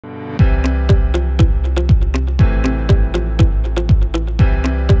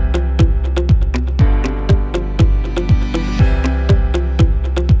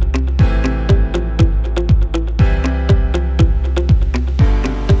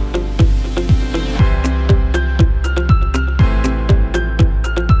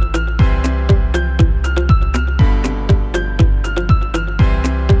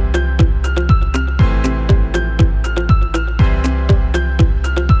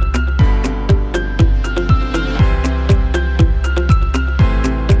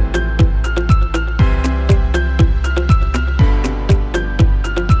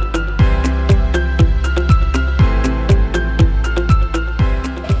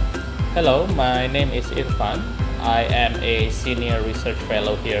Hello, my name is Irvan. I am a senior research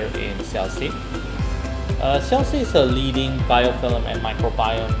fellow here in SCELSE. SCELSE is a leading biofilm and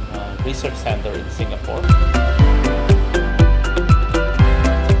microbiome research center in Singapore.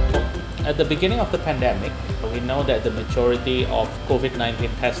 At the beginning of the pandemic, we know that the majority of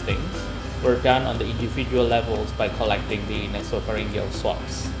COVID-19 testings were done on the individual levels by collecting the nasopharyngeal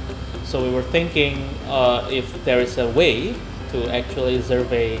swabs. So we were thinking if there is a way to actually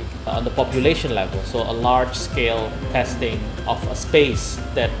survey on the population level, so a large-scale testing of a space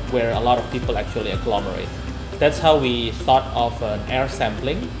where a lot of people actually agglomerate. That's how we thought of an air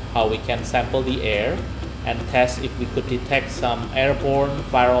sampling, how we can sample the air and test if we could detect some airborne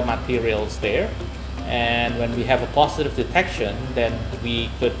viral materials there. And when we have a positive detection, then we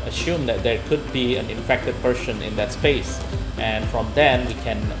could assume that there could be an infected person in that space. And from then we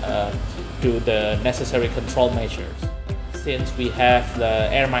can do the necessary control measures. Since we have the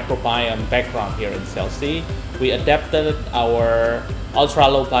air microbiome background here in SCELSE, we adapted our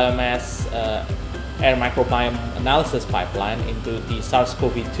ultra-low biomass air microbiome analysis pipeline into the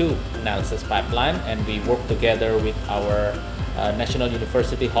SARS-CoV-2 analysis pipeline, and we work together with our National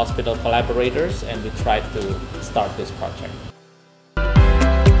University Hospital collaborators, and we tried to start this project.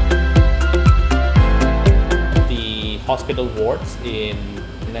 The hospital wards in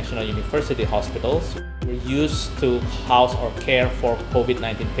National University hospitals were used to house or care for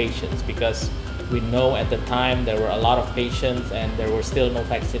COVID-19 patients, because we know at the time there were a lot of patients and there were still no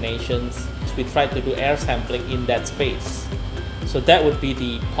vaccinations. So we tried to do air sampling in that space. So that would be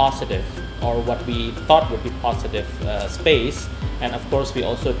the positive, or what we thought would be positive space. And of course we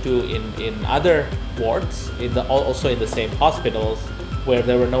also do in other wards, also in the same hospitals where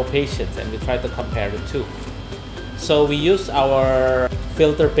there were no patients, and we tried to compare the two. So we use our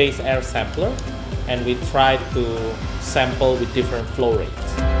filter-based air sampler, and we tried to sample with different flow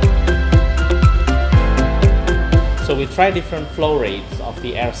rates. So we tried different flow rates of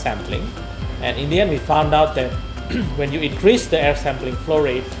the air sampling, and in the end we found out that when you increase the air sampling flow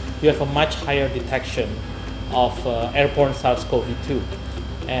rate, you have a much higher detection of airborne SARS-CoV-2.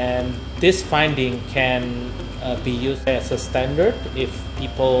 And this finding can be used as a standard if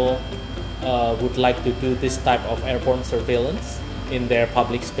people would like to do this type of airborne surveillance in their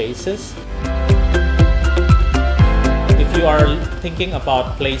public spaces. If you are thinking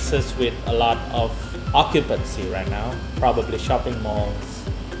about places with a lot of occupancy right now, probably shopping malls,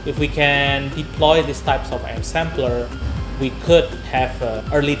 if we can deploy these types of air sampler, we could have an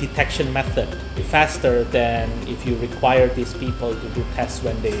early detection method faster than if you require these people to do tests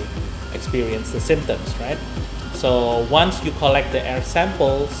when they experience the symptoms, right? So once you collect the air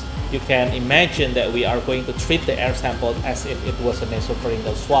samples, you can imagine that we are going to treat the air sample as if it was a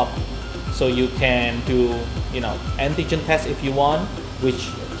nasopharyngeal swab. So you can do, antigen test if you want, which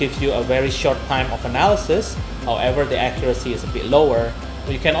gives you a very short time of analysis. However, the accuracy is a bit lower.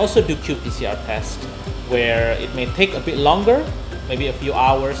 You can also do qPCR test, where it may take a bit longer, maybe a few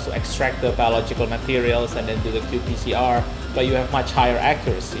hours to extract the biological materials and then do the qPCR, but you have much higher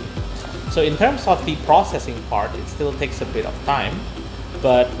accuracy. So in terms of the processing part, it still takes a bit of time.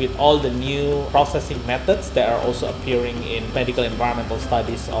 But with all the new processing methods that are also appearing in medical environmental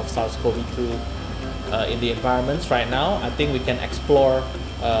studies of SARS-CoV-2 in the environments right now, I think we can explore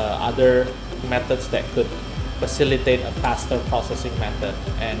other methods that could facilitate a faster processing method,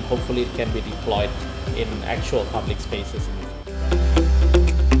 and hopefully it can be deployed in actual public spaces in the future.